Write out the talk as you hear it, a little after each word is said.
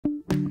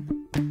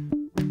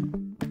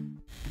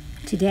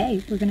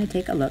Today, we're going to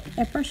take a look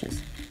at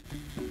brushes.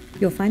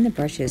 You'll find the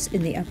brushes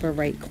in the upper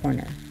right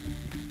corner.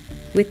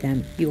 With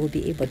them, you will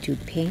be able to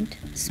paint,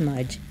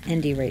 smudge,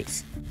 and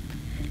erase.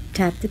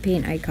 Tap the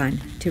paint icon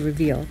to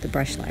reveal the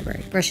brush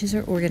library. Brushes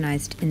are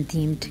organized in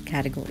themed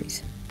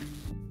categories.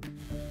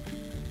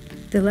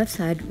 The left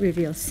side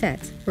reveals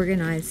sets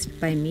organized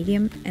by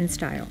medium and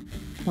style,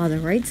 while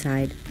the right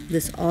side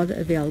lists all the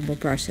available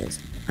brushes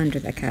under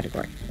that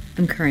category.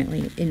 I'm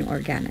currently in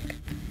organic.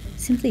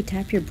 Simply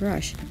tap your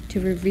brush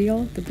to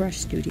reveal the Brush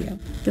Studio.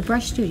 The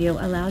Brush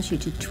Studio allows you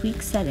to tweak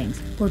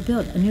settings or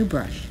build a new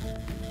brush.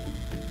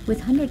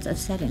 With hundreds of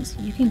settings,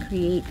 you can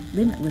create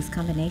limitless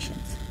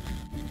combinations.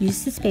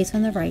 Use the space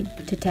on the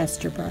right to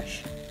test your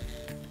brush.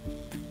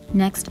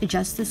 Next,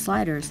 adjust the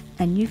sliders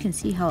and you can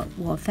see how it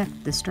will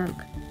affect the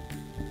stroke.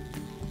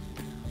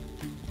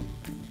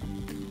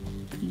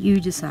 You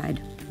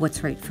decide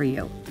what's right for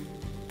you.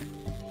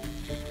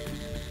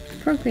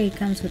 Procreate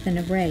comes with an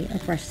array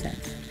of brush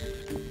sets.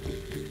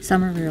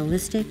 Some are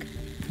realistic,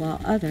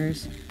 while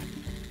others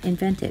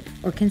invented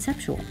or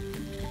conceptual.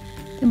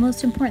 The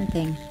most important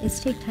thing is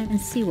to take time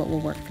and see what will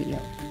work for you.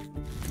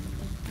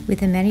 With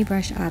the many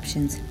brush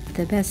options,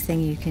 the best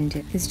thing you can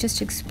do is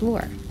just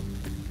explore.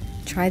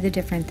 Try the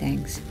different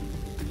things.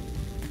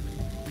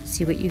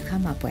 See what you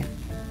come up with,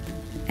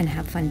 and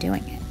have fun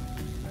doing it.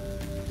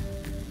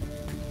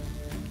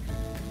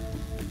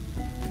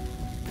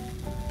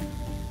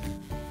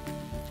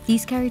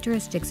 These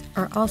characteristics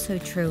are also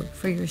true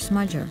for your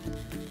smudger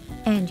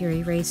and your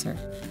eraser.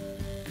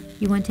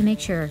 You want to make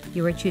sure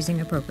you are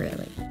choosing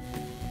appropriately.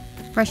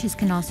 Brushes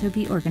can also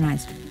be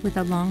organized with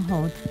a long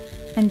hold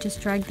and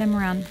just drag them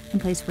around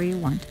and place where you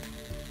want.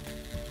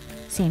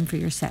 Same for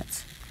your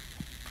sets.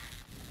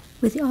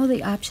 With all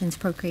the options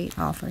Procreate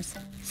offers,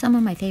 some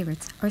of my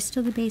favorites are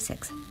still the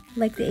basics,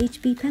 like the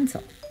HB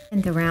pencil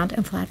and the round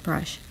and flat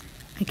brush.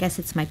 I guess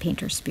it's my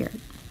painter spirit.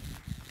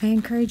 I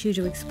encourage you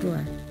to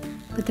explore,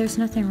 but there's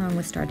nothing wrong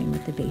with starting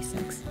with the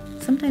basics.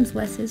 Sometimes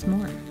less is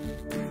more.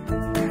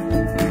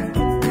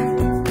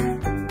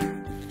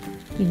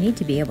 You need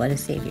to be able to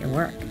save your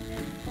work.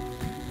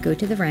 Go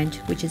to the wrench,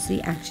 which is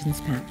the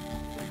Actions panel.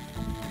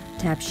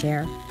 Tap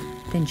Share,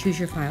 then choose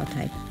your file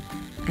type.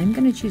 I'm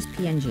going to choose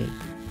PNG.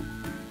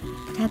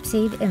 Tap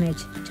Save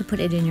Image to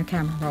put it in your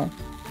camera roll,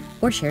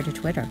 or share to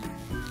Twitter.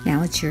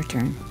 Now it's your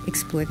turn.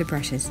 Explore the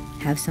brushes,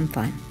 have some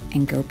fun,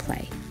 and go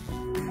play.